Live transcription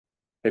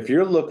If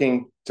you're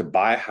looking to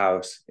buy a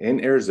house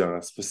in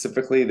Arizona,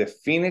 specifically the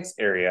Phoenix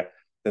area,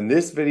 then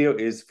this video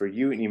is for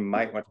you and you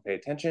might want to pay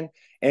attention.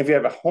 And if you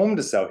have a home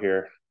to sell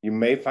here, you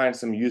may find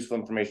some useful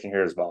information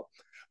here as well.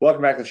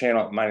 Welcome back to the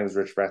channel. My name is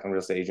Rich Brecklin, real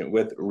estate agent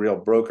with Real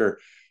Broker.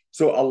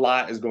 So a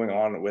lot is going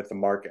on with the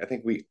market. I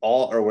think we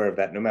all are aware of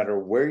that no matter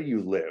where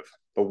you live.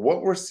 But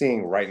what we're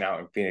seeing right now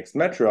in Phoenix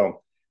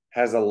Metro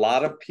has a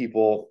lot of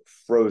people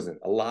frozen.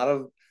 A lot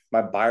of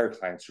my buyer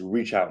clients who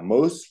reach out,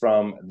 most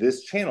from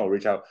this channel,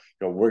 reach out,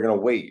 we're going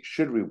to wait.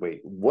 Should we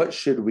wait? What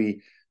should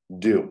we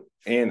do?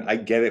 And I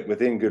get it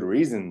within good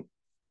reason.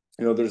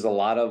 There's a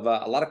lot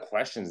of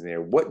questions in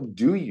there. What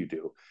do you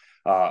do?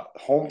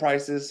 Home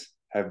prices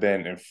have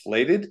been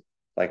inflated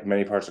like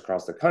many parts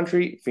across the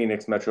country.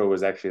 Phoenix Metro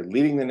was actually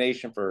leading the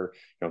nation for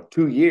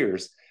 2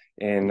 years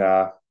in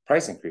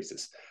price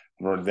increases.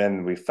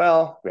 Then we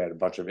fell, we had a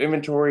bunch of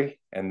inventory,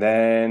 and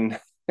then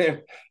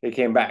it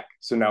came back.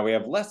 So now we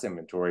have less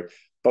inventory,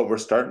 but we're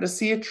starting to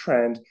see a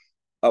trend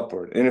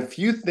upward. And a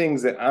few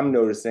things that I'm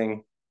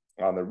noticing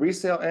on the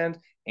resale end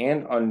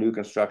and on new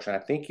construction, I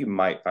think you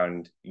might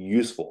find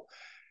useful.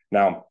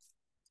 Now,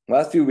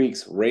 last few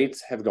weeks,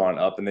 rates have gone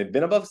up and they've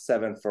been above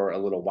 7 for a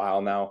little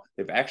while now.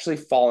 They've actually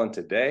fallen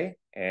today,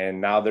 and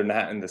now they're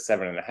not in the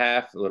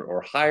 7.5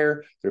 or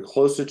higher. They're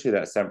closer to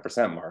that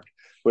 7% mark,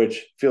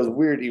 which feels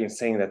weird even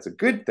saying that's a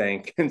good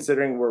thing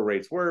considering where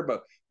rates were,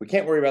 but we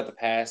can't worry about the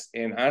past.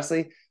 And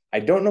honestly,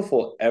 I don't know if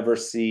we'll ever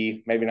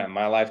see, maybe not in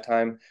my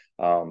lifetime,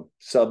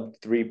 sub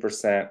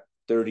 3%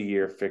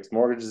 30-year fixed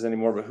mortgages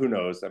anymore, but who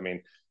knows? I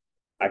mean,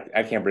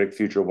 I can't predict the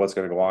future of what's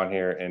going to go on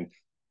here. And,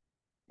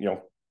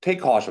 take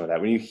caution with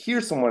that. When you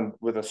hear someone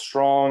with a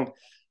strong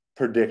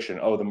prediction,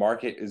 oh, the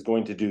market is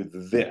going to do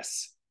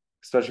this,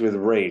 especially with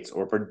rates,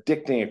 or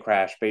predicting a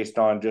crash based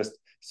on just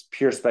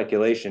pure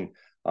speculation,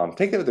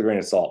 take that with a grain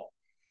of salt.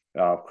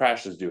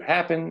 Crashes do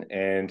happen,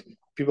 and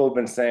people have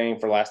been saying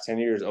for the last 10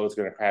 years, oh, it's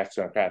going to crash, it's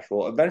going to crash.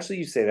 Well, eventually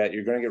you say that,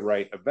 you're going to get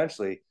right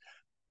eventually.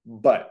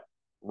 But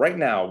right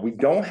now, we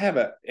don't have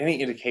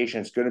any indication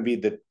it's going to be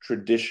the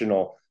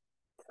traditional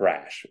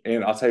crash.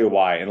 And I'll tell you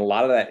why. And a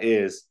lot of that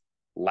is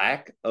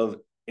lack of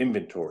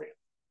inventory.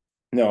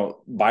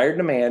 No, buyer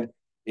demand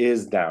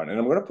is down. And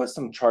I'm going to put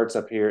some charts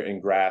up here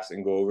and graphs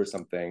and go over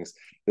some things.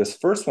 This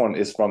first one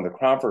is from the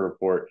Cromford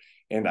report,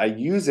 and I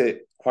use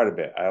it quite a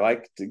bit. I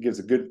like to gives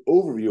a good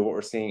overview of what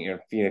we're seeing in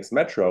Phoenix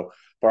Metro,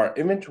 but our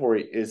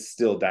inventory is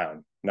still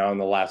down. Now, in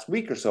the last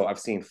week or so, I've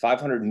seen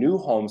 500 new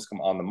homes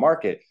come on the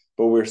market,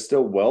 but we're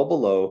still well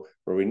below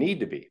where we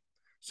need to be.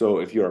 So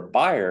if you're a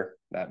buyer,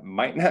 that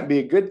might not be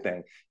a good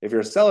thing. If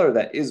you're a seller,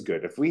 that is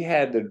good. If we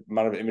had the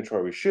amount of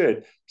inventory we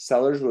should,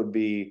 sellers would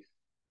be,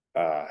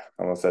 I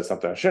almost said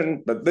something I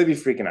shouldn't, but they'd be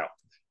freaking out.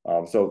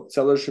 So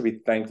sellers should be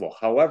thankful.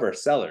 However,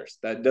 sellers,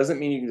 that doesn't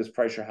mean you can just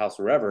price your house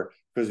wherever,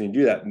 because when you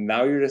do that,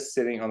 now you're just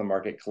sitting on the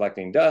market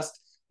collecting dust,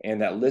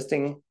 and that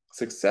listing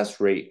success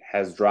rate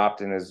has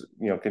dropped and has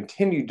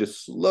continued to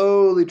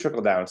slowly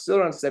trickle down, still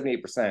around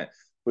 78%,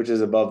 which is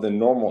above the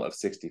normal of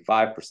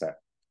 65%.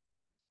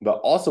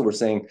 But also we're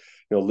seeing,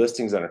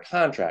 listings under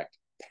contract,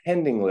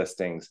 pending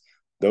listings,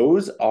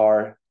 those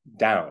are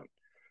down.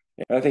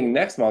 And I think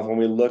next month, when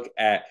we look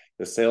at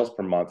the sales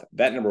per month,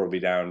 that number will be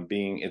down,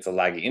 being it's a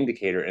lagging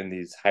indicator, and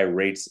these high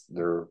rates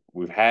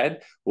we've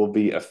had will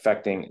be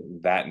affecting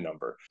that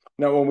number.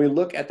 Now, when we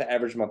look at the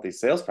average monthly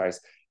sales price,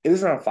 it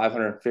is around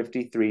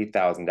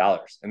 $553,000,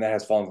 and that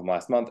has fallen from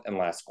last month and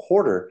last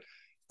quarter,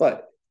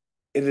 but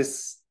it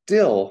is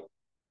still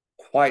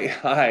quite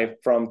high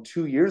from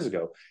 2 years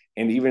ago,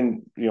 and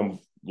even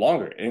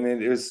longer. And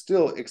it is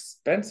still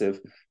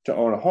expensive to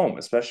own a home,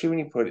 especially when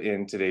you put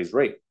in today's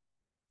rate.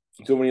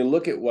 So when you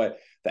look at what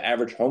the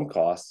average home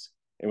costs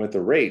and with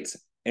the rates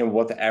and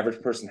what the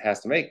average person has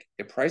to make,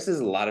 it prices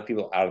a lot of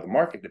people out of the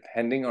market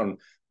depending on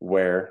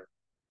where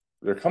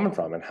they're coming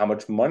from and how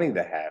much money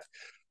they have.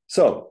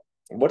 So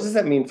what does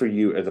that mean for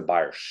you as a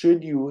buyer?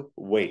 Should you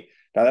wait?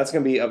 Now, that's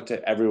going to be up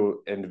to every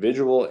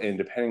individual and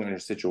depending on your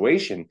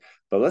situation.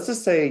 But let's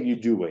just say you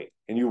do wait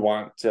and you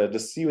want to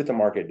just see what the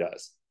market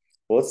does.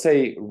 Well, let's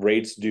say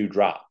rates do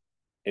drop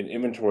and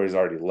inventory is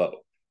already low.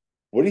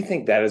 What do you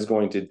think that is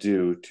going to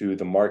do to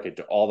the market,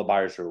 to all the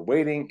buyers who are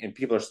waiting and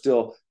people are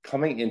still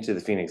coming into the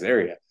Phoenix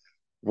area?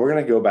 We're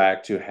going to go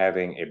back to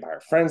having a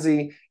buyer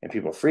frenzy and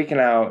people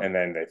freaking out, and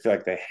then they feel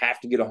like they have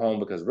to get a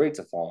home because rates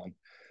have fallen.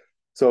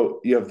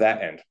 So you have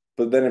that end.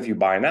 But then if you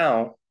buy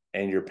now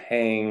and you're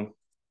paying,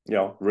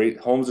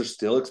 homes are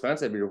still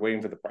expensive, you're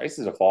waiting for the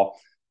prices to fall,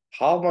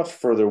 how much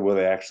further will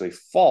they actually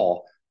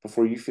fall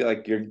before you feel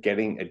like you're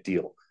getting a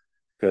deal?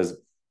 Because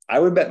I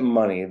would bet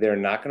money they're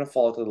not going to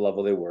fall to the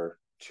level they were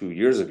 2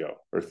 years ago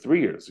or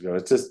 3 years ago. I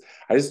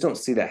just don't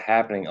see that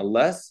happening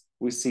unless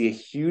we see a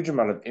huge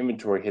amount of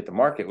inventory hit the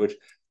market, which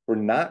we're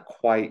not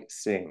quite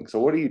seeing. So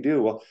what do you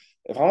do? Well,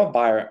 if I'm a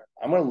buyer,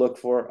 I'm going to look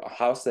for a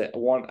house that,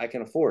 one, I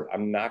can afford.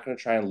 I'm not going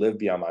to try and live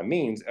beyond my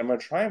means. I'm going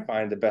to try and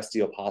find the best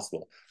deal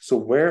possible. So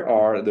where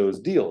are those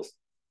deals?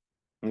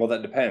 Well,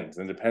 that depends.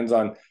 And it depends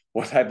on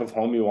what type of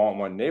home you want in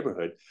one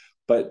neighborhood.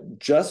 But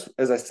just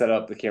as I set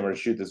up the camera to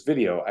shoot this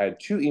video, I had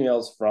 2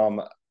 emails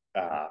from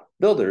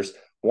builders,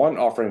 one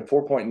offering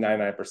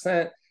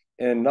 4.99%,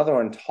 and another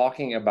one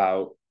talking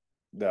about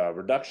the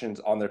reductions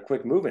on their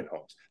quick move-in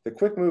homes. The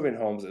quick move-in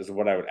homes is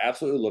what I would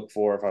absolutely look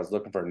for if I was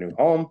looking for a new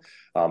home.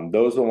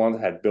 Those are the ones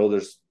that had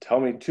builders tell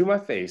me to my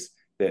face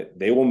that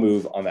they will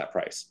move on that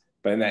price.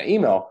 But in that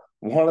email,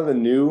 one of the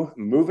new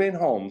move-in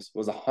homes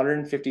was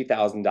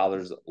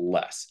 $150,000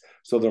 less.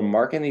 So they're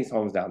marking these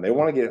homes down. They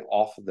want to get it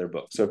off of their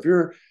books. So if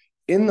you're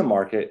in the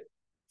market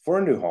for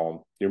a new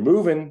home, you're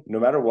moving no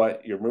matter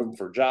what, you're moving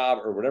for a job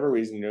or whatever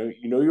reason,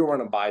 you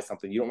want to buy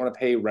something, you don't want to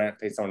pay rent,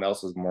 pay someone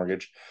else's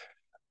mortgage.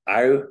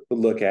 I would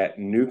look at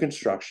new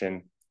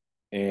construction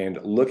and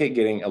look at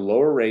getting a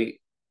lower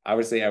rate.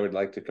 Obviously, I would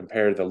like to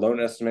compare the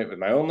loan estimate with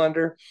my own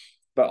lender,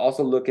 but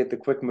also look at the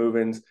quick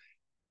move-ins.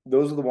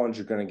 Those are the ones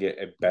you're going to get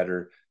a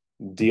better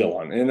deal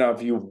on. And now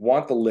if you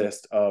want the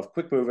list of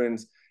quick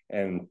move-ins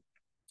and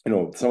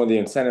some of the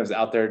incentives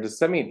out there, just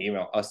send me an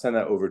email. I'll send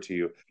that over to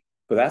you.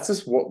 But that's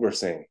just what we're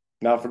seeing.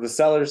 Now for the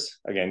sellers,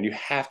 again, you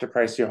have to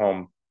price your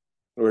home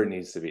where it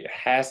needs to be. It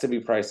has to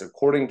be priced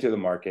according to the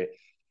market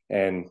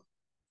and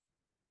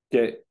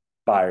get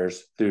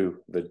buyers through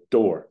the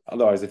door.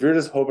 Otherwise, if you're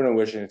just hoping and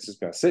wishing it's just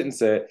going to sit and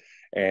sit,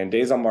 and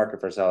days on market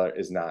for a seller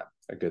is not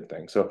a good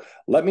thing. So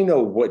let me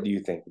know, what do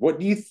you think? What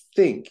do you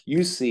think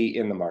you see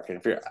in the market?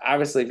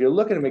 If you're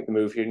looking to make the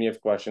move here and you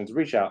have questions,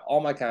 reach out. All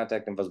my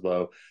contact info is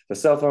below. The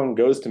cell phone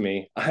goes to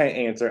me. I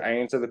answer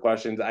the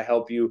questions. I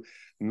help you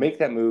make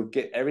that move,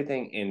 get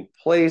everything in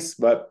place.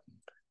 But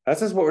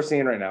that's just what we're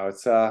seeing right now.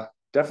 It's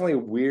definitely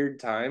weird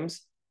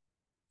times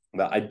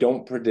that I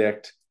don't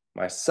predict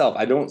myself.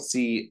 I don't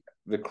see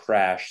the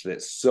crash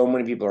that so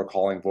many people are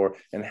calling for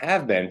and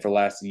have been for the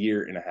last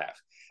year and a half.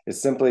 It's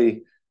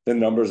simply the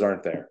numbers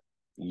aren't there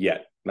yet.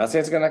 I'm not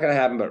saying it's not going to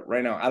happen, but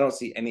right now I don't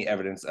see any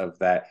evidence of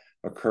that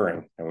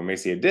occurring. And we may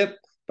see a dip,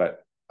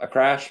 but a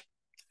crash,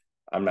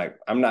 I'm not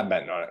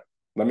betting on it.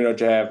 Let me know what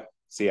you have.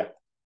 See ya.